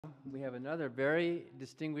We have another very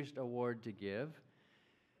distinguished award to give.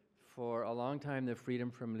 For a long time, the Freedom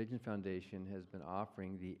from Religion Foundation has been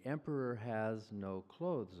offering the Emperor Has No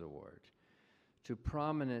Clothes Award to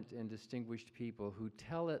prominent and distinguished people who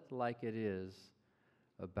tell it like it is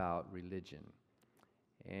about religion.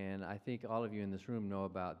 And I think all of you in this room know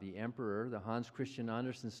about the Emperor, the Hans Christian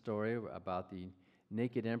Andersen story about the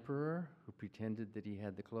naked emperor who pretended that he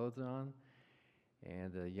had the clothes on.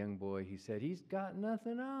 And the young boy, he said, he's got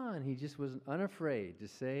nothing on. He just was unafraid to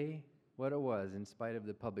say what it was in spite of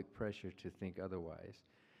the public pressure to think otherwise.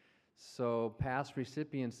 So past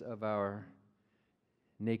recipients of our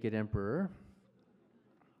naked emperor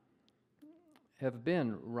have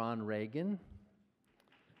been Ron Reagan,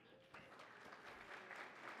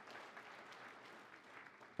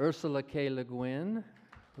 Ursula K. Le Guin,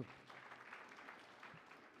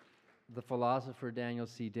 the philosopher Daniel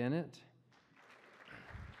C. Dennett.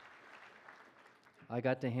 I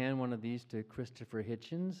got to hand one of these to Christopher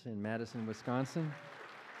Hitchens in Madison, Wisconsin.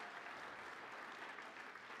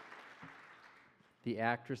 The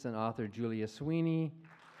actress and author Julia Sweeney.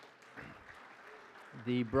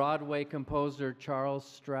 The Broadway composer Charles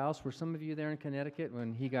Strauss. Were some of you there in Connecticut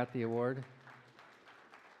when he got the award?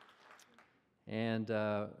 And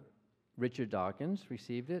Richard Dawkins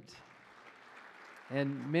received it.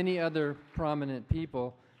 And many other prominent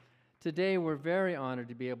people. Today, we're very honored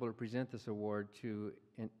to be able to present this award to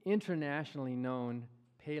an internationally known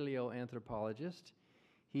paleoanthropologist.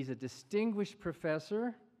 He's a distinguished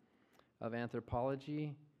professor of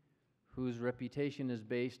anthropology whose reputation is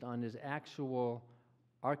based on his actual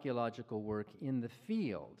archaeological work in the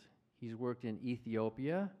field. He's worked in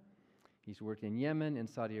Ethiopia, he's worked in Yemen, in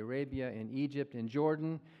Saudi Arabia, in Egypt, in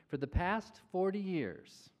Jordan for the past 40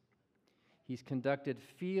 years. He's conducted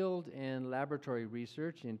field and laboratory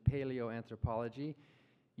research in paleoanthropology.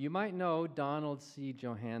 You might know Donald C.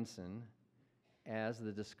 Johanson as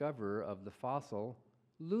the discoverer of the fossil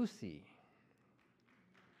Lucy.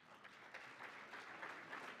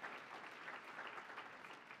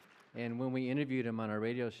 And when we interviewed him on our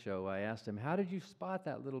radio show, I asked him, how did you spot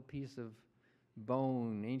that little piece of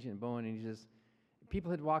bone, ancient bone? And he just, people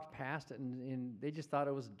had walked past it and they just thought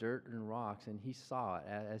it was dirt and rocks, and he saw it.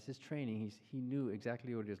 As his training, he knew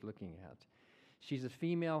exactly what he was looking at. She's a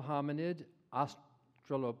female hominid,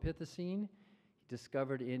 australopithecine,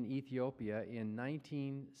 discovered in Ethiopia in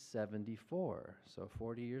 1974, so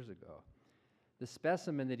 40 years ago. The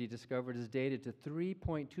specimen that he discovered is dated to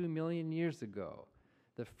 3.2 million years ago,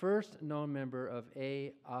 the first known member of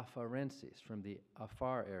A. afarensis from the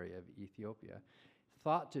Afar area of Ethiopia,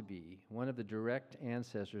 thought to be one of the direct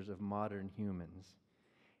ancestors of modern humans.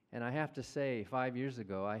 And I have to say, 5 years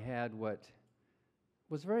ago, I had what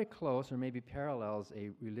was very close, or maybe parallels, a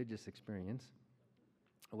religious experience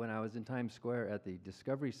when I was in Times Square at the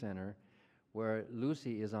Discovery Center, where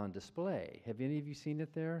Lucy is on display. Have any of you seen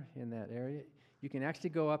it there in that area? You can actually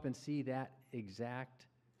go up and see that exact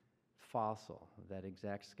fossil, that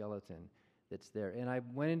exact skeleton that's there. And I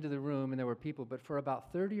went into the room and there were people, but for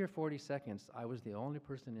about 30 or 40 seconds, I was the only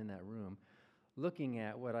person in that room looking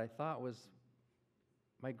at what I thought was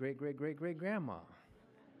my great-great-great-great-grandma.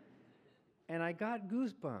 And I got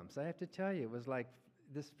goosebumps, I have to tell you. It was like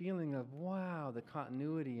this feeling of, wow, the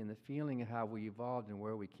continuity and the feeling of how we evolved and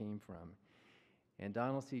where we came from. And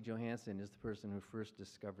Donald C. Johanson is the person who first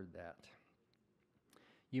discovered that.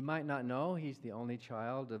 You might not know, he's the only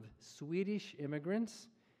child of Swedish immigrants.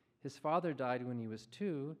 His father died when he was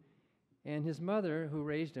 2, and his mother, who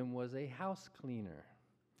raised him, was a house cleaner.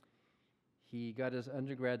 He got his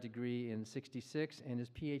undergrad degree in '66 and his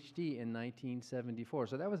PhD in 1974.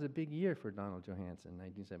 So that was a big year for Donald Johanson,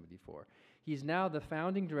 1974. He's now the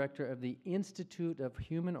founding director of the Institute of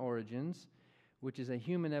Human Origins, which is a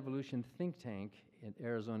human evolution think tank at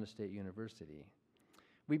Arizona State University.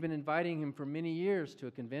 We've been inviting him for many years to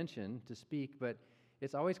a convention to speak, but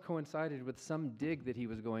it's always coincided with some dig that he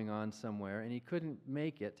was going on somewhere, and he couldn't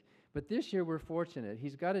make it. But this year we're fortunate.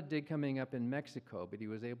 He's got a dig coming up in Mexico, but he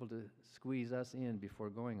was able to squeeze us in before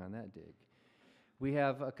going on that dig. We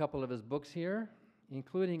have a couple of his books here,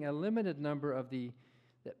 including a limited number of that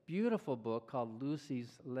beautiful book called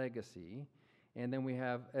Lucy's Legacy, and then we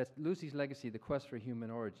have Lucy's Legacy, The Quest for Human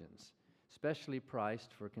Origins, specially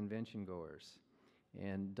priced for convention goers.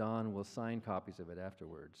 And Don will sign copies of it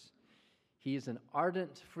afterwards. He is an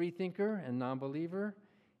ardent freethinker and non-believer,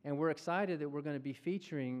 and we're excited that we're going to be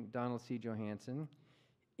featuring Donald C. Johanson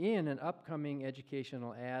in an upcoming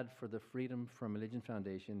educational ad for the Freedom from Religion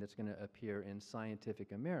Foundation that's going to appear in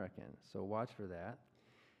Scientific American, so watch for that,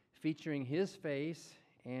 featuring his face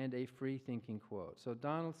and a free-thinking quote. So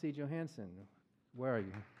Donald C. Johanson, where are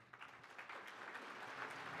you?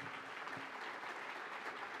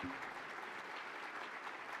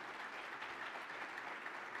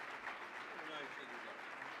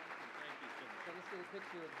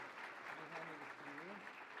 picture of me handing this to you.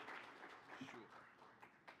 Sure.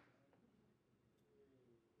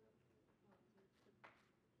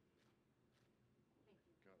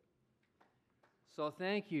 Got it. So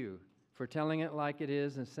thank you for telling it like it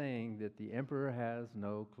is and saying that the emperor has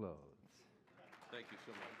no clothes. Thank you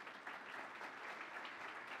so much.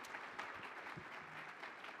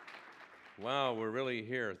 Wow, we're really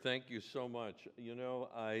here. Thank you so much. You know,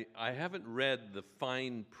 I haven't read the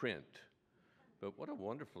fine print, but what a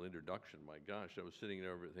wonderful introduction. My gosh, I was sitting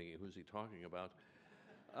there thinking, who's he talking about?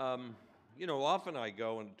 You know, often I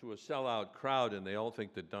go into a sellout crowd and they all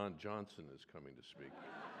think that Don Johnson is coming to speak.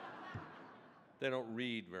 They don't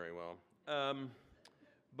read very well.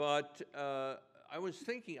 But I was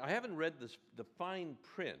thinking, I haven't read the fine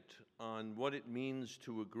print on what it means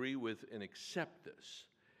to agree with and accept this.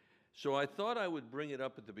 So I thought I would bring it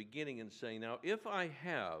up at the beginning and say, now, if I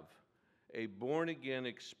have a born-again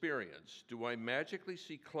experience, do I magically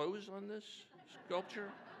see clothes on this sculpture?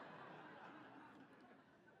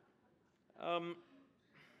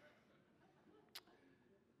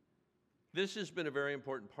 This has been a very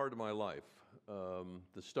important part of my life,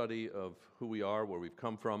 the study of who we are, where we've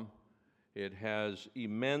come from. It has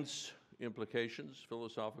immense implications,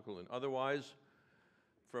 philosophical and otherwise,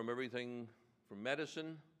 from everything from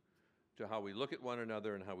medicine to how we look at one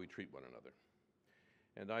another and how we treat one another.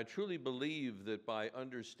 And I truly believe that by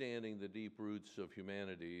understanding the deep roots of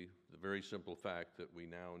humanity, the very simple fact that we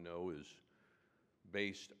now know is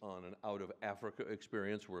based on an out-of-Africa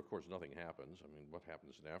experience where, of course, nothing happens. I mean, what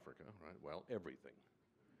happens in Africa, right? Well, everything.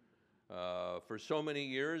 For so many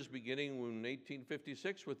years, beginning in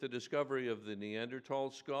 1856 with the discovery of the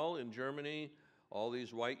Neanderthal skull in Germany, all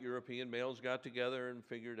these white European males got together and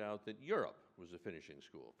figured out that Europe was the finishing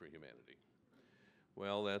school for humanity.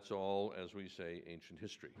 Well, that's all, as we say, ancient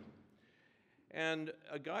history. And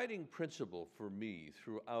a guiding principle for me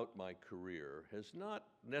throughout my career has not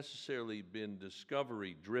necessarily been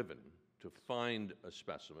discovery-driven to find a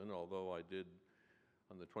specimen, although I did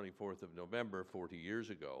on the 24th of November 40 years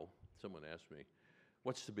ago. Someone asked me,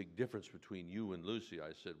 what's the big difference between you and Lucy?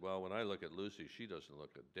 I said, well, when I look at Lucy, she doesn't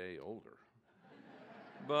look a day older.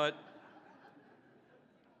 But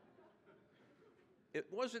it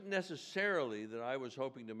wasn't necessarily that I was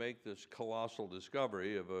hoping to make this colossal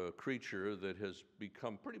discovery of a creature that has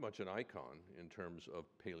become pretty much an icon in terms of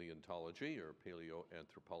paleontology or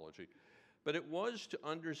paleoanthropology, but it was to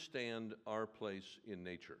understand our place in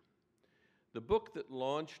nature. The book that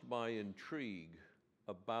launched my intrigue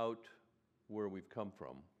about where we've come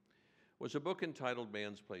from was a book entitled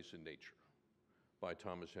Man's Place in Nature by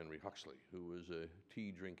Thomas Henry Huxley, who was a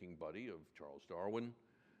tea-drinking buddy of Charles Darwin.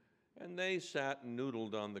 And they sat and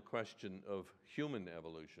noodled on the question of human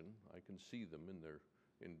evolution. I can see them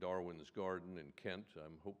in Darwin's garden in Kent. I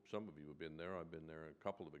hope some of you have been there. I've been there a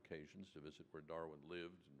couple of occasions to visit where Darwin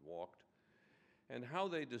lived and walked. And how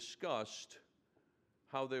they discussed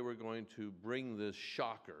how they were going to bring this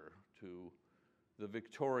shocker to the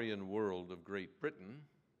Victorian world of Great Britain,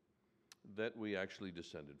 that we actually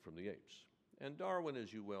descended from the apes. And Darwin,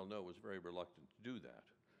 as you well know, was very reluctant to do that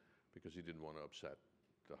because he didn't want to upset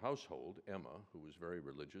the household, Emma, who was very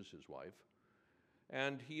religious, his wife,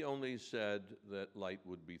 and he only said that light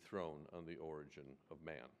would be thrown on the origin of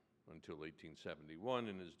man until 1871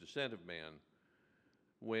 in his Descent of Man,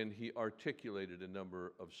 when he articulated a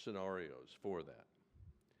number of scenarios for that.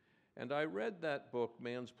 And I read that book,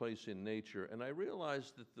 Man's Place in Nature, and I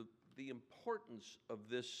realized that the importance of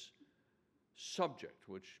this subject,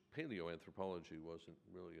 which paleoanthropology wasn't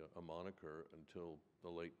really a moniker until the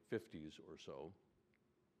late 50s or so,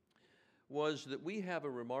 was that we have a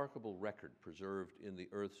remarkable record preserved in the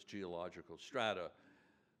Earth's geological strata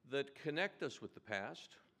that connect us with the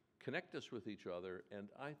past, connect us with each other, and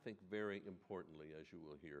I think very importantly, as you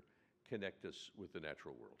will hear, connect us with the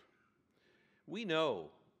natural world. We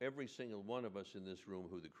know, every single one of us in this room,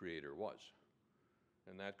 who the creator was.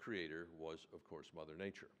 And that creator was, of course, Mother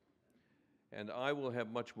Nature. And I will have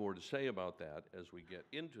much more to say about that as we get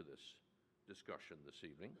into this discussion this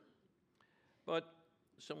evening. But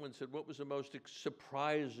someone said, what was the most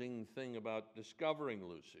surprising thing about discovering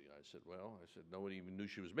Lucy? I said, well, nobody even knew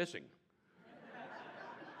she was missing.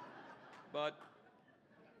 But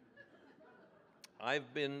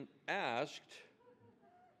I've been asked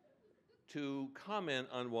to comment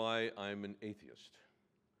on why I'm an atheist.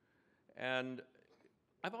 And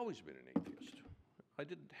I've always been an atheist. I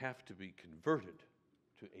didn't have to be converted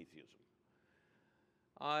to atheism.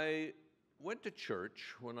 I went to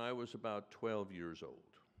church when I was about 12 years old.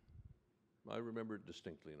 I remember it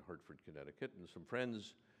distinctly in Hartford, Connecticut, and some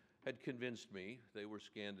friends had convinced me, they were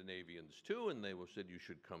Scandinavians too, and they said you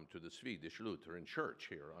should come to the Swedish Lutheran Church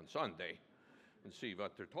here on Sunday and see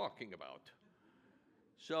what they're talking about.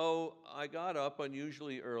 So I got up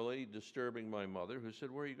unusually early, disturbing my mother, who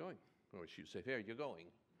said, "Where are you going?" Oh, she'd say, "Where are you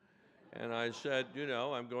going?" And I said, "You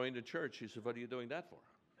know, I'm going to church." She said, "What are you doing that for?"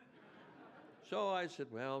 So I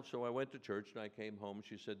said, "Well," so I went to church and I came home.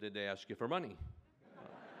 She said, "Did they ask you for money?"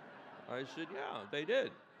 I said, "Yeah, they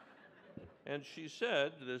did." And she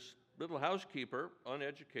said, this little housekeeper,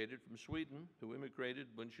 uneducated from Sweden, who immigrated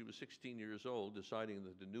when she was 16 years old, deciding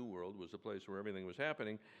that the New World was the place where everything was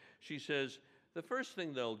happening, she says, "The first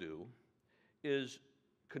thing they'll do is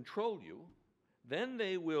control you, then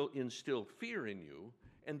they will instill fear in you,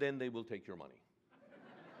 and then they will take your money."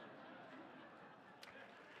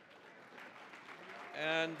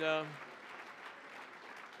 And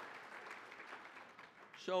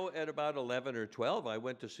so at about 11 or 12, I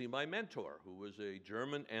went to see my mentor, who was a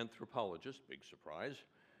German anthropologist, big surprise,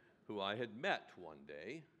 who I had met one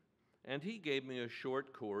day. And he gave me a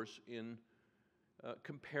short course in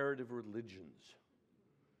comparative religions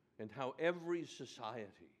and how every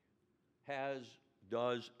society has,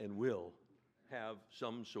 does, and will have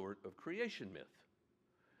some sort of creation myth.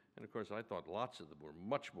 And of course, I thought lots of them were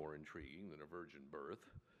much more intriguing than a virgin birth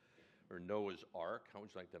or Noah's Ark. How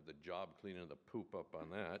would you like to have the job cleaning the poop up on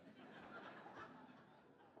that?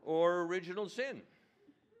 Or original sin.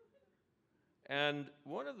 And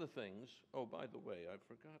one of the things, oh, by the way, I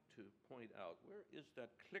forgot to point out, where is that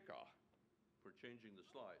clicker for changing the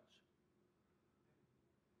slides?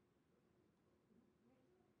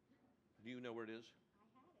 Do you know where it is?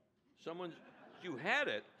 I had it. You had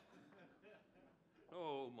it?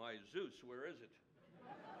 Oh, my Zeus, where is it?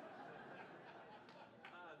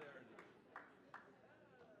 There it is.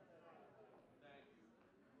 Thank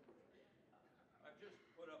you. I've just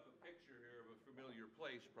put up a picture here of a familiar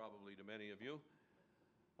place, probably to many of you,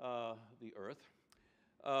 the Earth.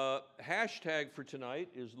 Hashtag for tonight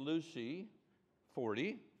is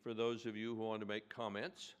Lucy40, for those of you who want to make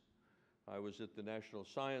comments. I was at the National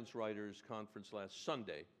Science Writers Conference last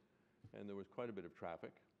Sunday, and there was quite a bit of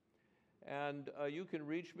traffic. And you can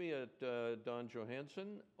reach me at Don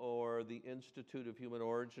Johanson or the Institute of Human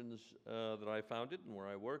Origins that I founded and where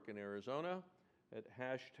I work in Arizona at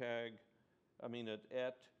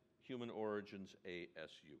at Human Origins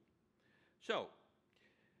ASU. So,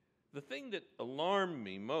 the thing that alarmed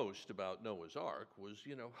me most about Noah's Ark was,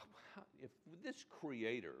 you know, if this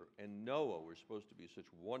creator and Noah were supposed to be such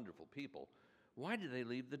wonderful people, why did they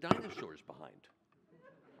leave the dinosaurs behind?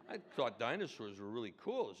 I thought dinosaurs were really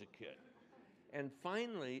cool as a kid. And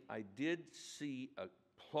finally, I did see a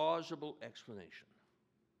plausible explanation.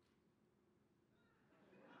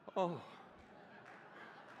 Oh.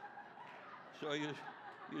 So you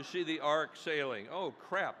see the ark sailing. Oh,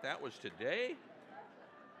 crap, that was today?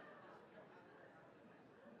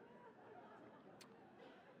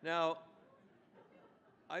 Now,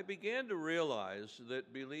 I began to realize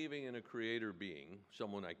that believing in a creator being,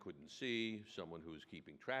 someone I couldn't see, someone who was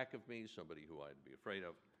keeping track of me, somebody who I'd be afraid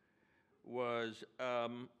of, was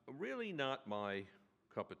really not my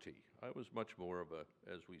cup of tea. I was much more of a,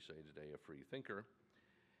 as we say today, a free thinker.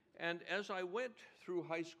 And as I went through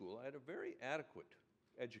high school, I had a very adequate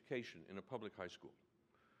education in a public high school,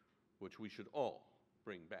 which we should all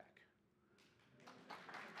bring back.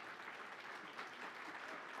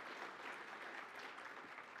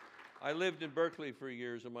 I lived in Berkeley for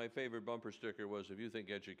years, and my favorite bumper sticker was, "If you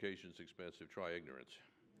think education's expensive, try ignorance."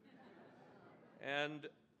 And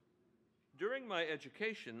during my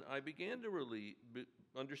education, I began to really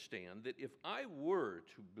understand that if I were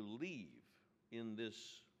to believe in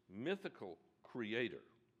this mythical creator,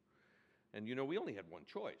 and you know, we only had one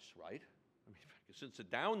choice, right? I mean, since the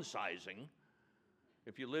downsizing,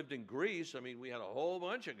 if you lived in Greece, I mean, we had a whole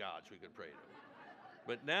bunch of gods we could pray to.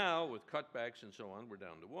 But now, with cutbacks and so on, we're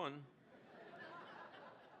down to one,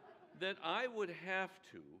 that I would have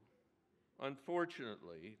to,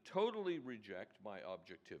 unfortunately, totally reject my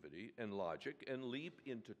objectivity and logic and leap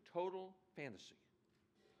into total fantasy.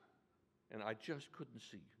 And I just couldn't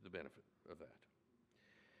see the benefit of that.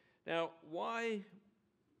 Now, why,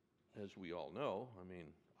 as we all know, I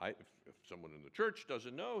mean, if someone in the church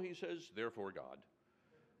doesn't know, he says, "Therefore God."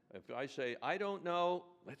 If I say, "I don't know,"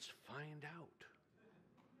 let's find out.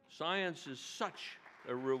 Science is such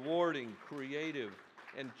a rewarding, creative,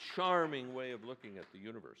 and charming way of looking at the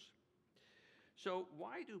universe. So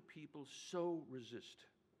why do people so resist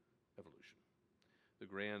evolution, the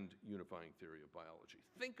grand unifying theory of biology?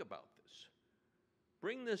 Think about this.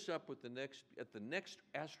 Bring this up at the next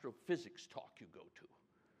astrophysics talk you go to.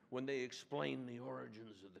 when they explain the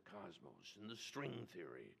origins of the cosmos and the string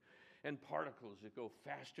theory and particles that go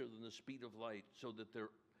faster than the speed of light so that they're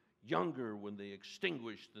younger when they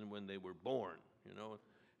extinguish than when they were born, you know.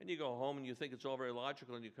 And you go home and you think it's all very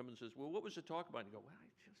logical, and you come and says, well, what was it talk about? And you go, well,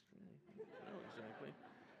 I just know exactly.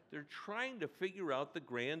 They're trying to figure out the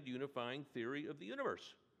grand unifying theory of the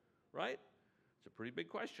universe, right? It's a pretty big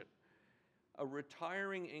question. A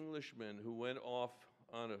retiring Englishman who went off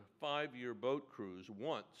on a 5-year boat cruise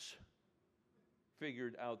once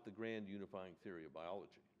figured out the grand unifying theory of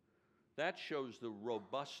biology. That shows the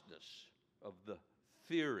robustness of the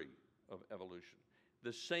theory of evolution.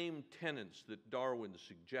 The same tenets that Darwin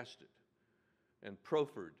suggested and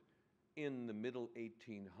proffered in the middle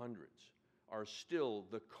 1800s are still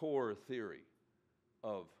the core theory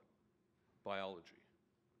of biology.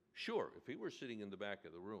 Sure, if he were sitting in the back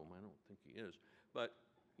of the room, I don't think he is, but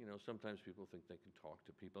you know, sometimes people think they can talk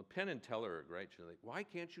to people. Penn and Teller are great. They're like, why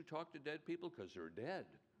can't you talk to dead people? Because they're dead,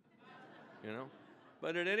 you know?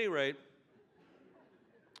 But at any rate,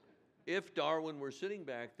 if Darwin were sitting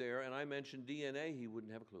back there and I mentioned DNA, he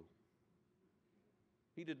wouldn't have a clue.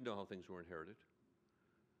 He didn't know how things were inherited.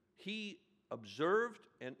 He observed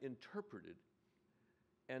and interpreted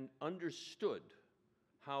and understood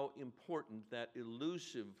how important that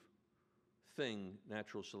elusive thing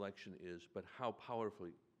natural selection is, but how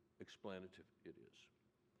powerfully explanative it is.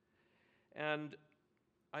 And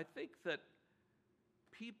I think that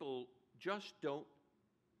people just don't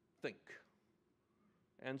think.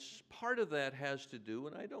 And part of that has to do,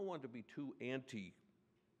 and I don't want to be too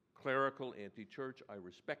anti-clerical, anti-church. I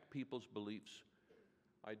respect people's beliefs.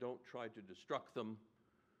 I don't try to destruct them.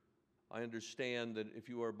 I understand that if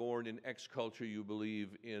you are born in X culture, you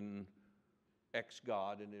believe in X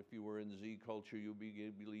God, and if you were in Z culture, you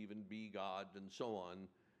believe in B God, and so on.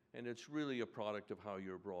 And it's really a product of how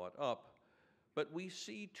you're brought up. But we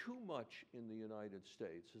see too much in the United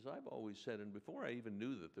States. As I've always said, and before I even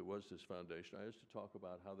knew that there was this foundation, I used to talk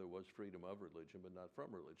about how there was freedom of religion, but not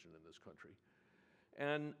from religion in this country.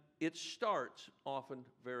 And it starts often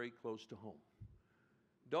very close to home.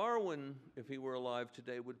 Darwin, if he were alive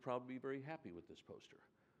today, would probably be very happy with this poster.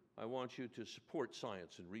 I want you to support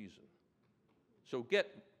science and reason. So get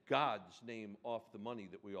God's name off the money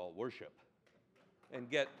that we all worship and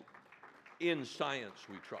get in science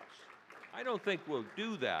we trust. I don't think we'll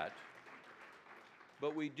do that,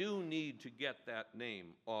 but we do need to get that name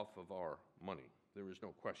off of our money. There is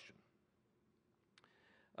no question.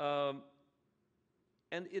 And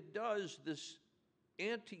it does this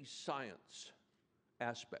anti-science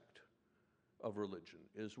aspect of religion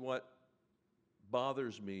is what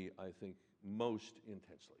bothers me, I think, most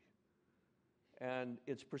intensely. And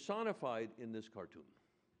it's personified in this cartoon.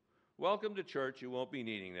 Welcome to church. You won't be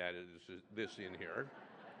needing this in here.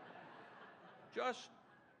 Just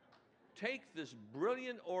take this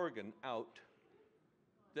brilliant organ out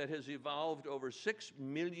that has evolved over 6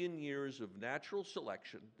 million years of natural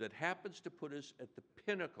selection that happens to put us at the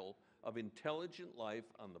pinnacle of intelligent life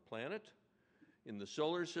on the planet, in the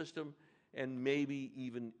solar system, and maybe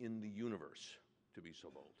even in the universe, to be so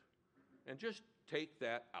bold. And just take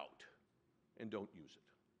that out and don't use it.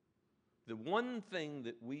 The one thing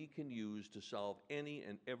that we can use to solve any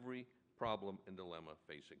and every problem and dilemma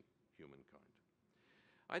facing humankind.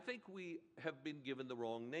 I think we have been given the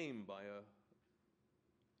wrong name by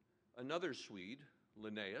another Swede,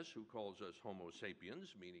 Linnaeus, who calls us Homo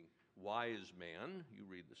sapiens, meaning wise man. You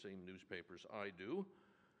read the same newspapers I do.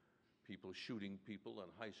 People shooting people on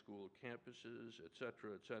high school campuses, et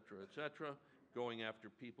cetera, et cetera, et cetera, going after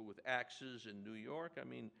people with axes in New York. I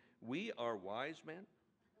mean, we are wise men.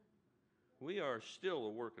 We are still a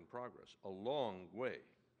work in progress, a long way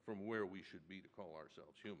from where we should be to call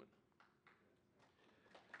ourselves human.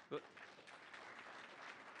 But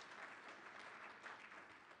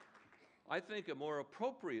I think a more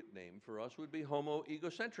appropriate name for us would be Homo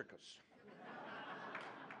egocentricus.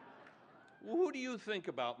 Who do you think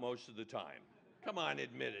about most of the time? Come on,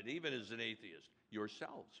 admit it, even as an atheist.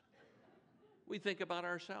 Yourselves. We think about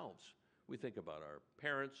ourselves. We think about our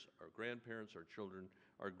parents, our grandparents, our children,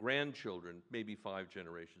 our grandchildren, maybe 5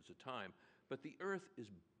 generations at a time. But the Earth is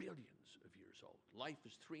billions of years old. Life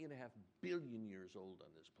is 3.5 billion years old on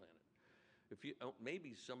this planet. If you,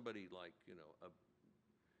 maybe somebody like, you know,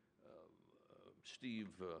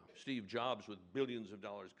 Steve Jobs with billions of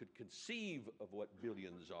dollars could conceive of what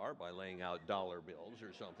billions are by laying out dollar bills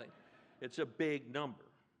or something. It's a big number.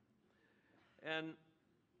 And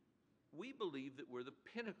we believe that we're the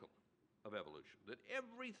pinnacle of evolution, that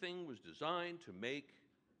everything was designed to make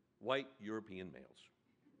white European males.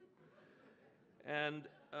 And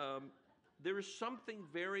there is something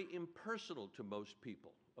very impersonal to most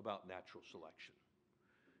people about natural selection.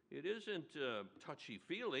 It isn't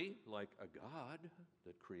touchy-feely like a God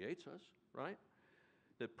that creates us, right?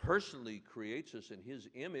 That personally creates us in his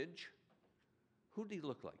image. Who did he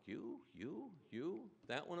look like? You,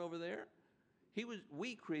 that one over there?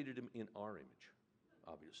 We created him in our image,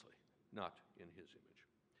 obviously, not in his image.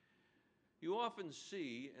 You often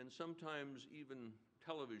see, and sometimes even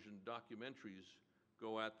television documentaries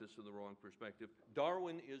go at this in the wrong perspective,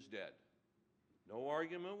 Darwin is dead. No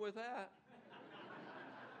argument with that.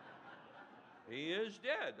 He is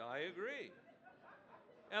dead, I agree.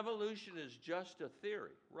 Evolution is just a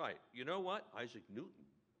theory. Right. You know what? Isaac Newton,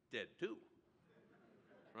 dead too.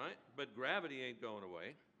 Right? But gravity ain't going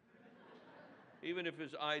away. Even if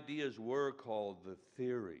his ideas were called the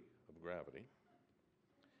theory of gravity.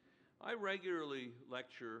 I regularly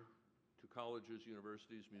lecture to colleges,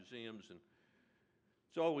 universities, museums, and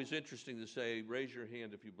it's always interesting to say, raise your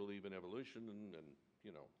hand if you believe in evolution, and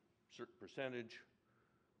you know, certain percentage.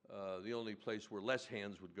 The only place where less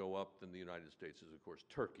hands would go up than the United States is, of course,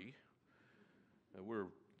 Turkey. We're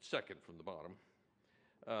second from the bottom.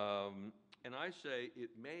 And I say, it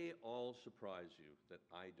may all surprise you that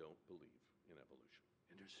I don't believe in evolution.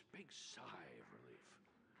 And there's a big sigh of relief.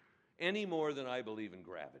 Any more than I believe in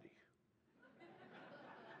gravity.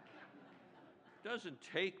 Doesn't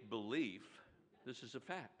take belief. This is a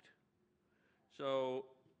fact. So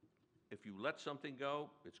if you let something go,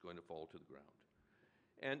 it's going to fall to the ground.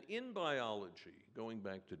 And in biology, going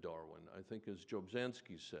back to Darwin, I think as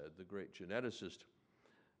Johanson said, the great geneticist,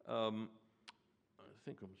 I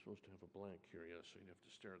think I'm supposed to have a blank here, yes, so you'd have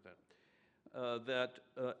to stare at that.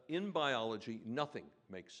 In biology, nothing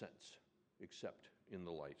makes sense except in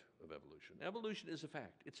the light of evolution. Evolution is a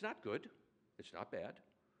fact. It's not good. It's not bad.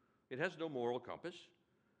 It has no moral compass.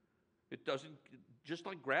 It doesn't, just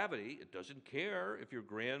like gravity, it doesn't care if your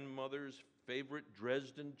grandmother's favorite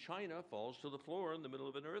Dresden china falls to the floor in the middle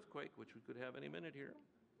of an earthquake, which we could have any minute here.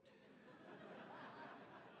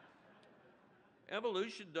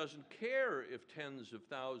 Evolution doesn't care if tens of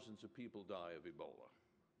thousands of people die of Ebola.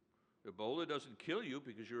 Ebola doesn't kill you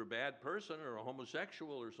because you're a bad person or a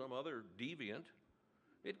homosexual or some other deviant.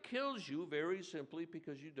 It kills you very simply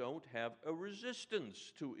because you don't have a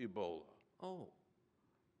resistance to Ebola. Oh,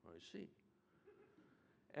 I see.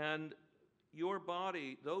 And your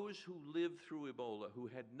body, those who lived through Ebola, who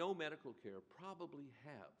had no medical care, probably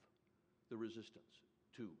have the resistance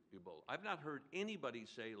to Ebola. I've not heard anybody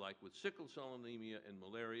say, like with sickle cell anemia and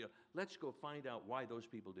malaria, let's go find out why those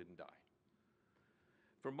people didn't die.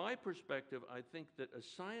 From my perspective, I think that a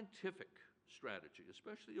scientific strategy,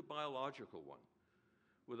 especially a biological one,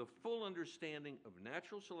 with a full understanding of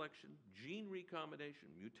natural selection, gene recombination,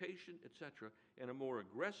 mutation, etc., and a more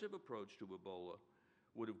aggressive approach to Ebola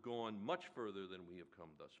would have gone much further than we have come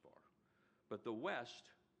thus far. But the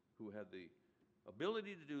West, who had the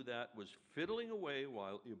ability to do that, was fiddling away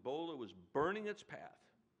while Ebola was burning its path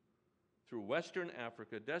through Western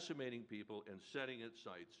Africa, decimating people and setting its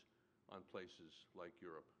sights on places like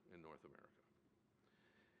Europe and North America.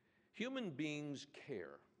 Human beings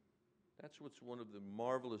care. That's what's one of the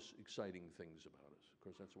marvelous, exciting things about us. Of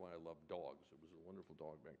course, that's why I love dogs. There was a wonderful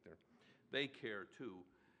dog back there. They care too.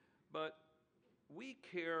 But we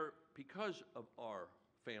care because of our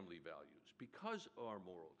family values, because of our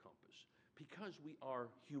moral compass, because we are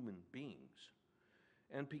human beings,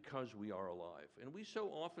 and because we are alive. And we so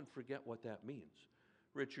often forget what that means.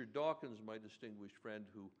 Richard Dawkins, my distinguished friend,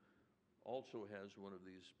 who also has one of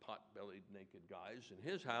these pot-bellied naked guys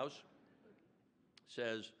in his house,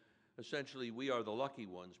 says, essentially, we are the lucky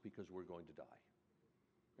ones because we're going to die.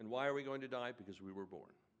 And why are we going to die? Because we were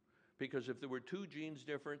born. Because if there were two genes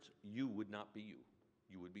difference, you would not be you.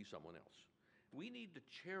 You would be someone else. We need to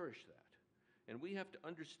cherish that. And we have to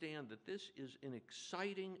understand that this is an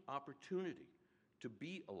exciting opportunity to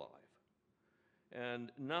be alive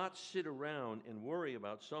and not sit around and worry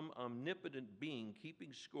about some omnipotent being keeping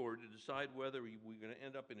score to decide whether we're going to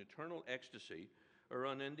end up in eternal ecstasy or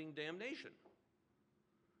unending damnation.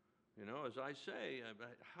 You know, as I say,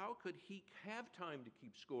 how could he have time to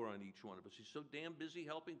keep score on each one of us? He's so damn busy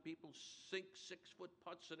helping people sink 6-foot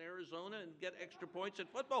putts in Arizona and get extra points at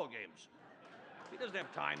football games. He doesn't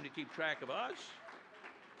have time to keep track of us.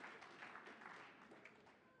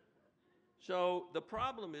 So the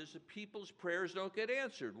problem is that people's prayers don't get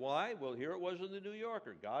answered. Why? Well, here it was in the New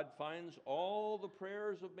Yorker. God finds all the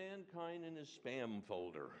prayers of mankind in his spam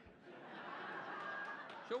folder.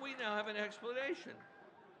 So we now have an explanation.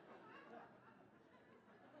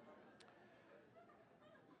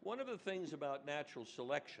 One of the things about natural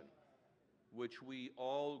selection, which we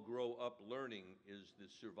all grow up learning, is the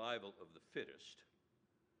survival of the fittest,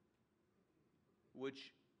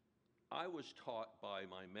 which I was taught by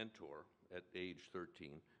my mentor at age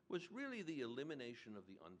 13 was really the elimination of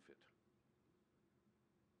the unfit.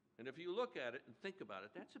 And if you look at it and think about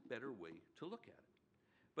it, that's a better way to look at it.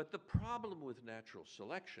 But the problem with natural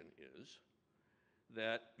selection is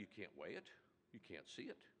that you can't weigh it, you can't see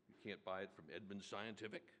it, you can't buy it from Edmunds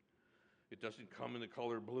Scientific. It doesn't come in the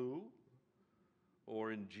color blue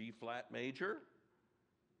or in G flat major.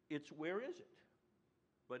 It's where is it?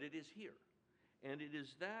 But it is here. And it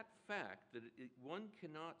is that fact that one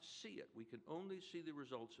cannot see it, we can only see the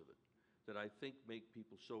results of it, that I think make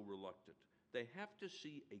people so reluctant. They have to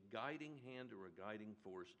see a guiding hand or a guiding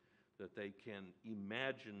force that they can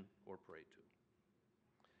imagine or pray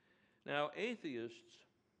to. Now, atheists,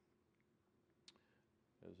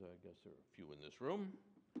 as I guess there are a few in this room,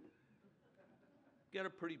 get a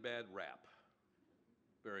pretty bad rap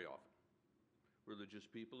very often. Religious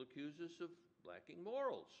people accuse us of lacking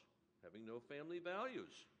morals, having no family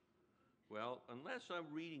values. Well, unless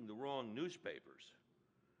I'm reading the wrong newspapers,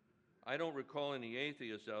 I don't recall any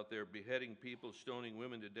atheists out there beheading people, stoning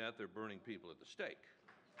women to death, or burning people at the stake.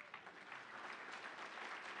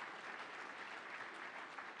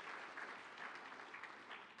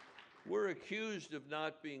 We're accused of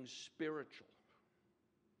not being spiritual.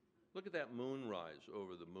 Look at that moonrise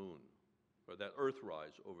over the moon, or that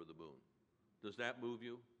earthrise over the moon. Does that move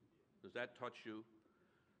you? Does that touch you?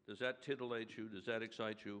 Does that titillate you? Does that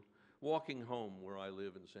excite you? Walking home, where I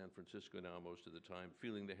live in San Francisco now most of the time,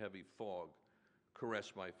 feeling the heavy fog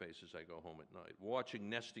caress my face as I go home at night, watching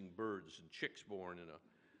nesting birds and chicks born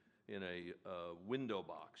in a window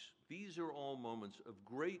box. These are all moments of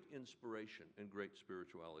great inspiration and great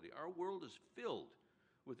spirituality. Our world is filled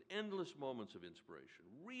with endless moments of inspiration,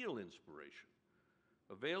 real inspiration,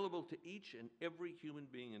 available to each and every human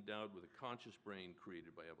being endowed with a conscious brain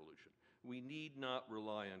created by evolution. We need not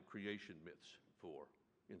rely on creation myths for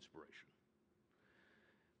inspiration.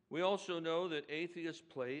 We also know that atheists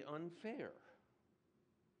play unfair.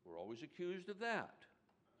 We're always accused of that.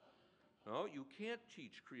 No, you can't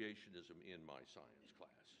teach creationism in my science class.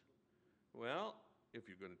 Well, if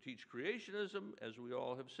you're going to teach creationism, as we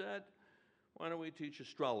all have said, why don't we teach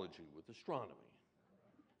astrology with astronomy?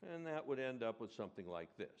 And that would end up with something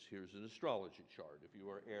like this. Here's an astrology chart. If you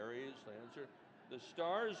are Aries, Cancer, the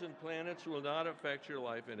stars and planets will not affect your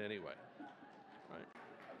life in any way. Right?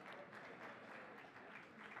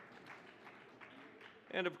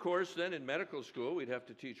 And of course, then in medical school, we'd have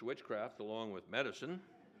to teach witchcraft along with medicine.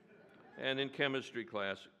 And in chemistry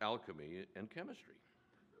class, alchemy and chemistry.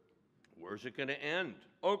 Where's it going to end?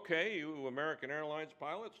 Okay, you American Airlines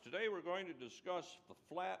pilots, today we're going to discuss the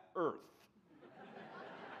flat Earth.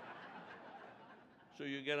 So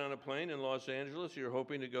you get on a plane in Los Angeles, you're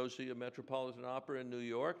hoping to go see a Metropolitan Opera in New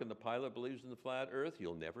York, and the pilot believes in the flat Earth,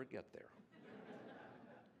 you'll never get there.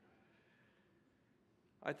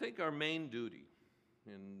 I think our main duty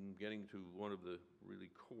in getting to one of the really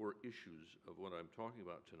core issues of what I'm talking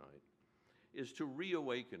about tonight is to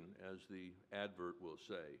reawaken, as the advert will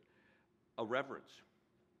say, a reverence.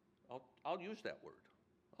 I'll use that word.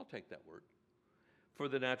 I'll take that word. For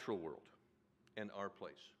the natural world and our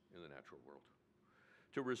place in the natural world.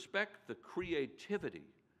 To respect the creativity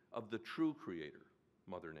of the true creator,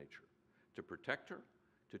 Mother Nature. To protect her,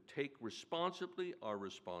 to take responsibly our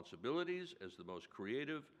responsibilities as the most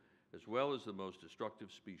creative as well as the most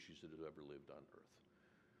destructive species that has ever lived on Earth.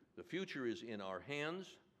 The future is in our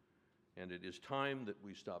hands, and it is time that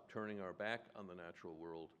we stop turning our back on the natural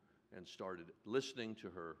world and started listening to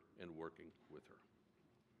her and working with her.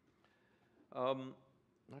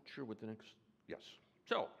 Not sure what the next, yes.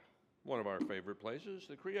 So, one of our favorite places,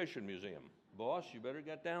 the Creation Museum. Boss, you better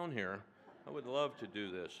get down here. I would love to do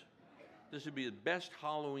this. This would be the best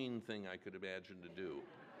Halloween thing I could imagine to do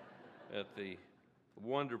at the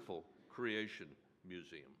wonderful Creation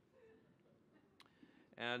Museum.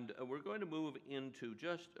 And we're going to move into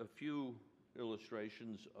just a few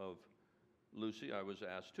illustrations of Lucy. I was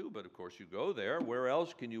asked to, but of course you go there. Where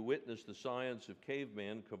else can you witness the science of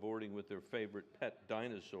cavemen cavorting with their favorite pet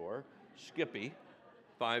dinosaur, Skippy,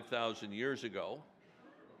 5,000 years ago?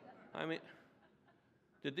 I mean,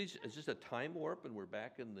 is this a time warp and we're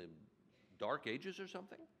back in the Dark Ages or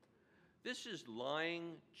something? This is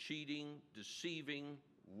lying, cheating, deceiving,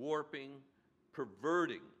 warping,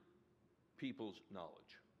 perverting people's knowledge.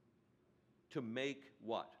 To make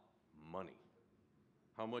what? Money.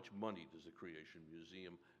 How much money does the Creation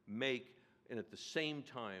Museum make, and at the same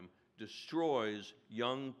time destroys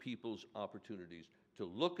young people's opportunities to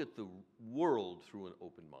look at the world through an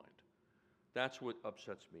open mind? That's what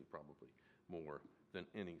upsets me probably more than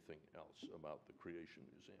anything else about the Creation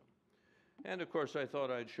Museum. And of course, I thought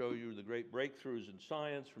I'd show you the great breakthroughs in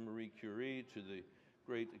science from Marie Curie to the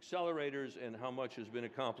great accelerators and how much has been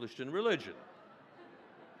accomplished in religion.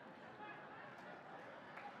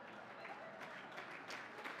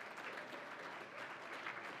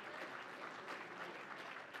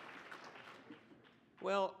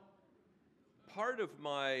 Well, part of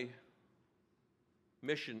my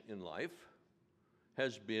mission in life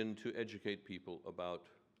has been to educate people about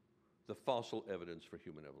the fossil evidence for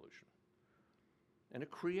human evolution. And a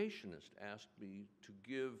creationist asked me to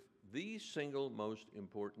give the single most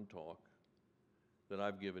important talk that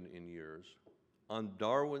I've given in years on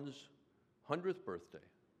Darwin's 100th birthday,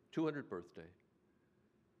 200th birthday,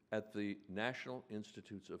 at the National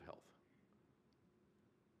Institutes of Health.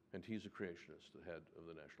 And he's a creationist, the head of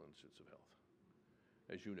the National Institutes of Health,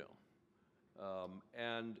 as you know.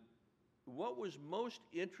 And what was most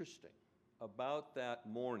interesting about that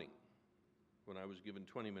morning, when I was given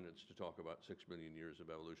 20 minutes to talk about 6 million years of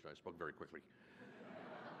evolution, I spoke very quickly,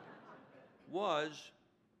 was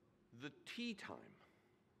the tea time.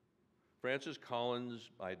 Francis Collins,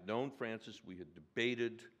 I had known Francis, we had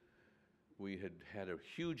debated, we had had a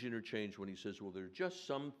huge interchange when he says, well, there are just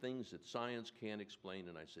some things that science can't explain.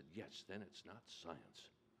 And I said, yes, then it's not science.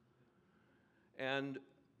 And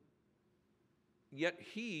yet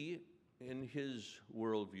he, in his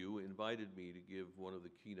worldview, invited me to give one of the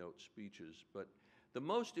keynote speeches. But the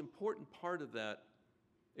most important part of that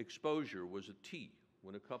exposure was a tea,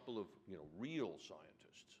 when a couple of real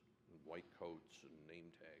scientists in white coats and name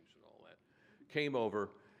tags and all that came over.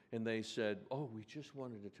 And they said, oh, we just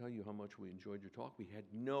wanted to tell you how much we enjoyed your talk. We had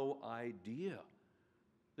no idea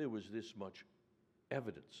there was this much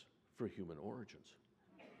evidence for human origins.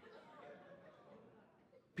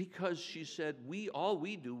 Because she said, we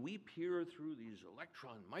peer through these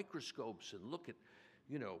electron microscopes and look at,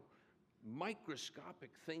 microscopic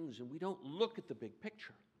things, and we don't look at the big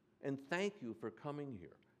picture. And thank you for coming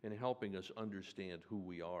here and helping us understand who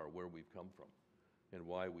we are, where we've come from, and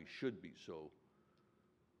why we should be so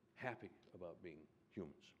happy about being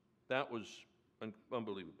humans. That was an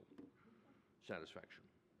unbelievable satisfaction.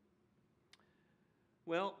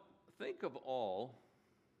 Well, think of all,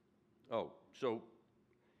 so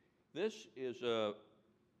this is a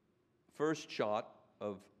first shot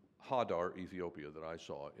of Hadar, Ethiopia, that I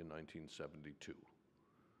saw in 1972.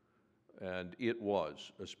 And it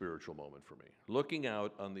was a spiritual moment for me. Looking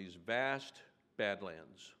out on these vast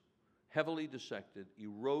badlands, heavily dissected,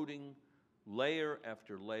 eroding layer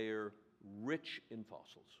after layer, rich in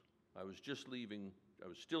fossils. I was just leaving, I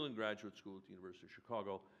was still in graduate school at the University of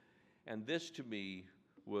Chicago, and this to me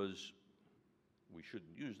was, we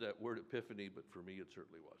shouldn't use that word epiphany, but for me it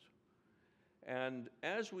certainly was. And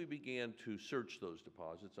as we began to search those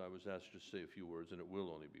deposits, I was asked to say a few words, and it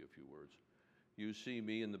will only be a few words. You see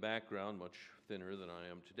me in the background, much thinner than I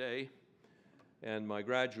am today, and my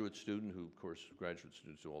graduate student, who of course graduate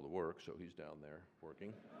students do all the work, so he's down there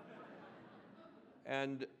working.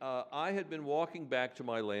 And I had been walking back to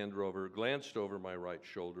my Land Rover, glanced over my right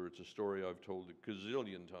shoulder. It's a story I've told a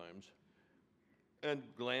gazillion times. And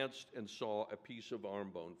glanced and saw a piece of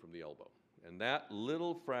arm bone from the elbow. And that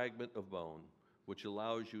little fragment of bone, which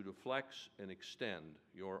allows you to flex and extend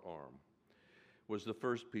your arm, was the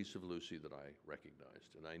first piece of Lucy that I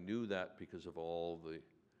recognized. And I knew that because of all the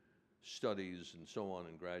studies and so on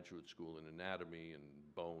in graduate school in anatomy and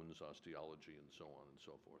bones, osteology, and so on and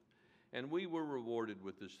so forth. And we were rewarded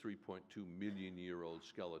with this 3.2 million year old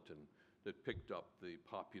skeleton that picked up the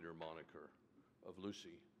popular moniker of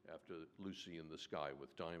Lucy, after Lucy in the Sky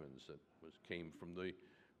with Diamonds, that came from the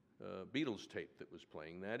Beatles tape that was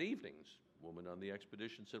playing that evening. This woman on the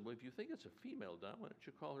expedition said, well, if you think it's a female, Don, why don't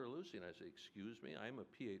you call her Lucy? And I said, excuse me, I'm a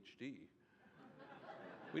PhD.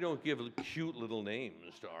 We don't give cute little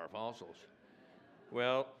names to our fossils.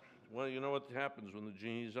 Well, you know what happens when the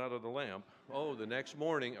genie's out of the lamp. Oh, the next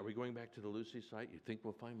morning, are we going back to the Lucy site? You think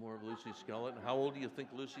we'll find more of Lucy's skeleton? How old do you think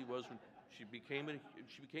Lucy was when she became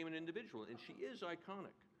an individual? And she is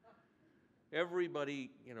iconic.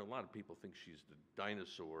 Everybody, a lot of people think she's the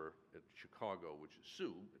dinosaur at Chicago, which is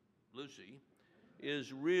Sue, but Lucy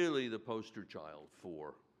is really the poster child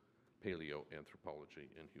for paleoanthropology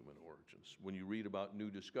and human origins. When you read about new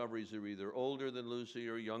discoveries, they're either older than Lucy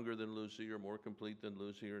or younger than Lucy or more complete than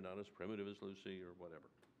Lucy or not as primitive as Lucy or whatever.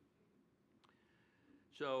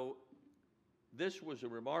 So this was a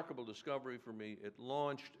remarkable discovery for me. It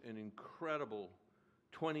launched an incredible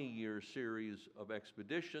 20-year series of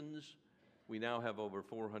expeditions. We now have over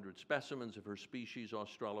 400 specimens of her species,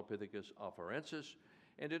 Australopithecus afarensis.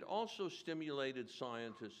 And it also stimulated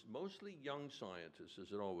scientists, mostly young scientists,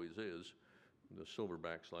 as it always is. The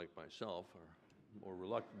silverbacks like myself are more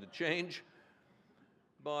reluctant to change,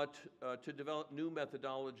 but to develop new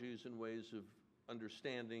methodologies and ways of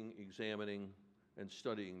understanding, examining, and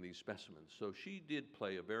studying these specimens. So she did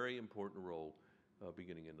play a very important role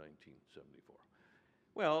beginning in 1974.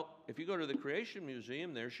 Well, if you go to the Creation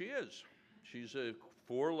Museum, there she is. She's a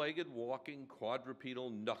four-legged walking quadrupedal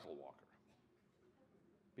knuckle walker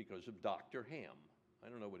because of Dr. Ham. I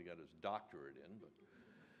don't know what he got his doctorate in, but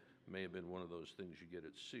it may have been one of those things you get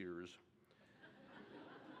at Sears.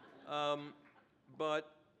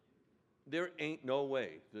 But there ain't no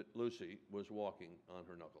way that Lucy was walking on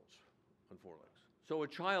her knuckles, on four legs. So a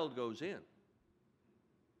child goes in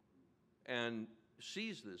and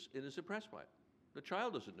sees this and is impressed by it. The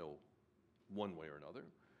child doesn't know one way or another.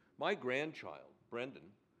 My grandchild, Brendan,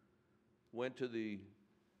 went to the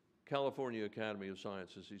California Academy of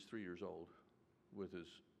Sciences, he's 3 years old, with his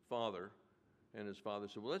father, and his father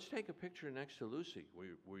said, well, let's take a picture next to Lucy,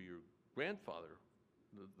 where your grandfather,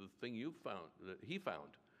 the thing you found, that he found.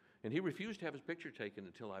 And he refused to have his picture taken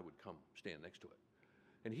until I would come stand next to it.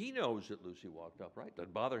 And he knows that Lucy walked upright.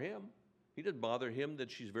 Doesn't bother him. He didn't bother him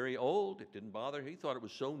that she's very old. It didn't bother him. He thought it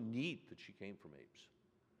was so neat that she came from apes.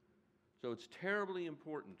 So it's terribly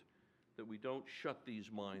important that we don't shut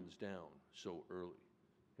these minds down so early.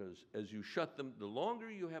 Because as you shut them, the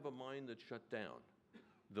longer you have a mind that's shut down,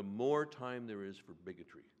 the more time there is for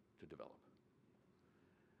bigotry to develop.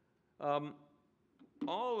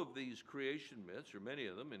 All of these creation myths, or many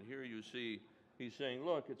of them, and here you see he's saying,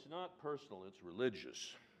 look, it's not personal, it's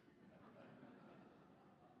religious.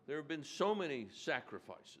 There have been so many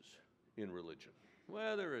sacrifices in religion,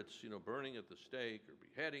 whether it's, burning at the stake or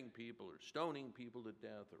beheading people or stoning people to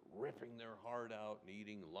death or ripping their heart out and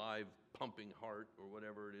eating live pumping heart or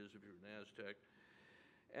whatever it is if you're an Aztec.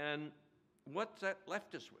 And what's that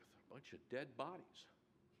left us with? A bunch of dead bodies.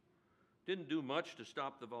 Didn't do much to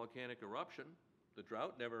stop the volcanic eruption. The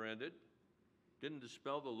drought never ended. Didn't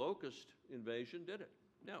dispel the locust invasion, did it?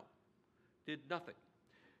 No. Did nothing.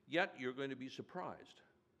 Yet you're going to be surprised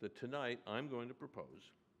that tonight I'm going to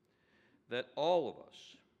propose that all of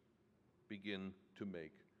us begin to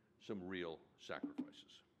make some real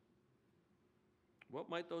sacrifices. What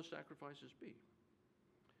might those sacrifices be?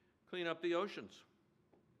 Clean up the oceans.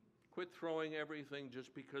 Quit throwing everything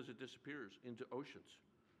just because it disappears into oceans.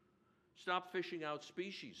 Stop fishing out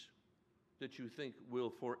species that you think will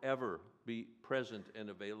forever be present and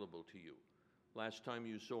available to you. Last time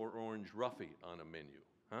you saw orange roughy on a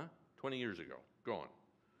menu, 20 years ago, gone.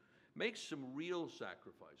 Make some real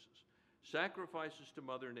sacrifices. Sacrifices to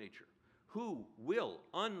Mother Nature, who will,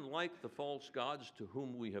 unlike the false gods to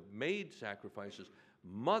whom we have made sacrifices,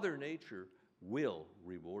 Mother Nature will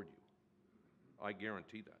reward you. I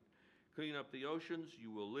guarantee that. Clean up the oceans,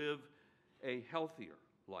 you will live a healthier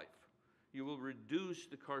life. You will reduce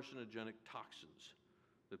the carcinogenic toxins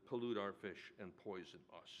that pollute our fish and poison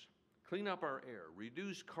us. Clean up our air,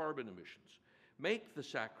 reduce carbon emissions. Make the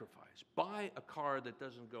sacrifice. Buy a car that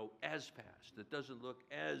doesn't go as fast, that doesn't look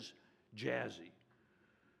as jazzy.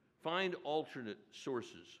 Find alternate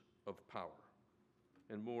sources of power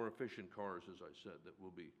and more efficient cars, as I said, that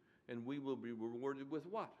will be. And we will be rewarded with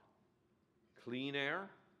what? Clean air,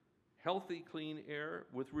 healthy clean air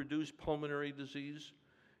with reduced pulmonary disease,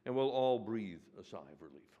 and we'll all breathe a sigh of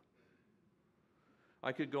relief.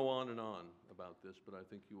 I could go on and on about this, but I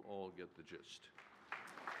think you all get the gist.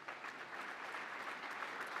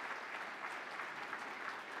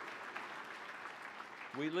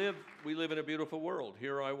 We live in a beautiful world.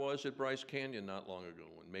 Here I was at Bryce Canyon not long ago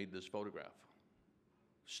and made this photograph.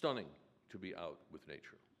 Stunning to be out with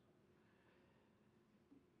nature.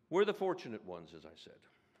 We're the fortunate ones, as I said,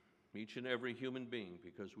 each and every human being,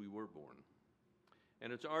 because we were born.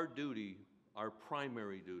 And it's our duty, our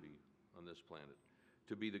primary duty on this planet,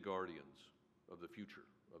 to be the guardians of the future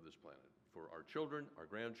of this planet for our children, our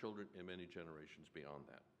grandchildren, and many generations beyond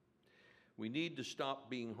that. We need to stop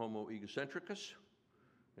being Homo egocentricus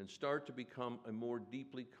and start to become a more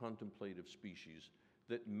deeply contemplative species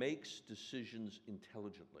that makes decisions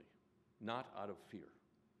intelligently, not out of fear,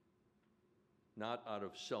 not out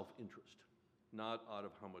of self-interest, not out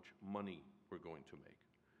of how much money we're going to make,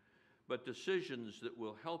 but decisions that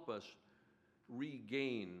will help us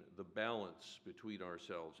regain the balance between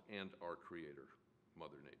ourselves and our Creator,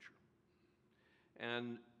 Mother Nature.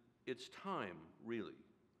 And it's time, really,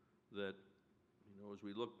 that as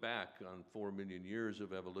we look back on 4 million years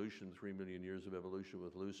of evolution, 3 million years of evolution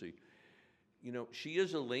with Lucy, she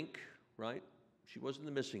is a link, right? She wasn't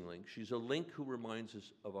the missing link. She's a link who reminds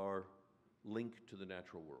us of our link to the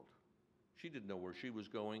natural world. She didn't know where she was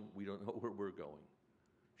going. We don't know where we're going.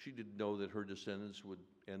 She didn't know that her descendants would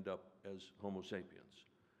end up as Homo sapiens.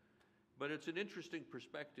 But it's an interesting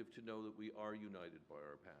perspective to know that we are united by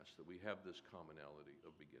our past, that we have this commonality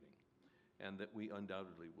of beginning, and that we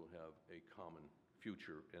undoubtedly will have a common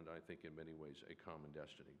future, and I think in many ways a common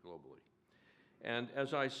destiny globally. And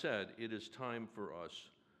as I said, it is time for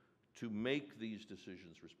us to make these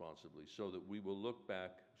decisions responsibly so that we will look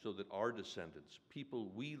back, so that our descendants,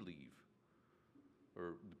 people we leave,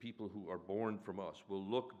 or the people who are born from us, will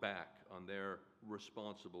look back on their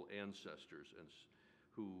responsible ancestors and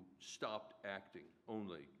who stopped acting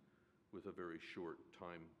only with a very short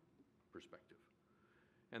time perspective.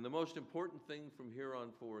 And the most important thing from here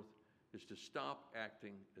on forth is to stop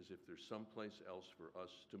acting as if there's someplace else for us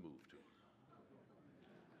to move to.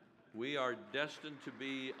 We are destined to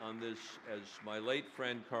be on this, as my late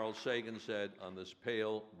friend Carl Sagan said, on this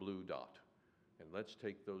pale blue dot. And let's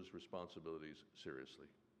take those responsibilities seriously.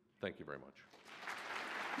 Thank you very much.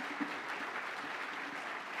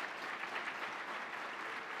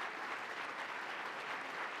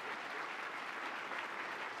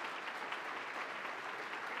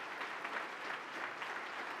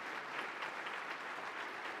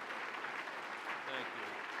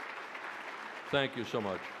 Thank you so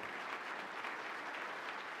much.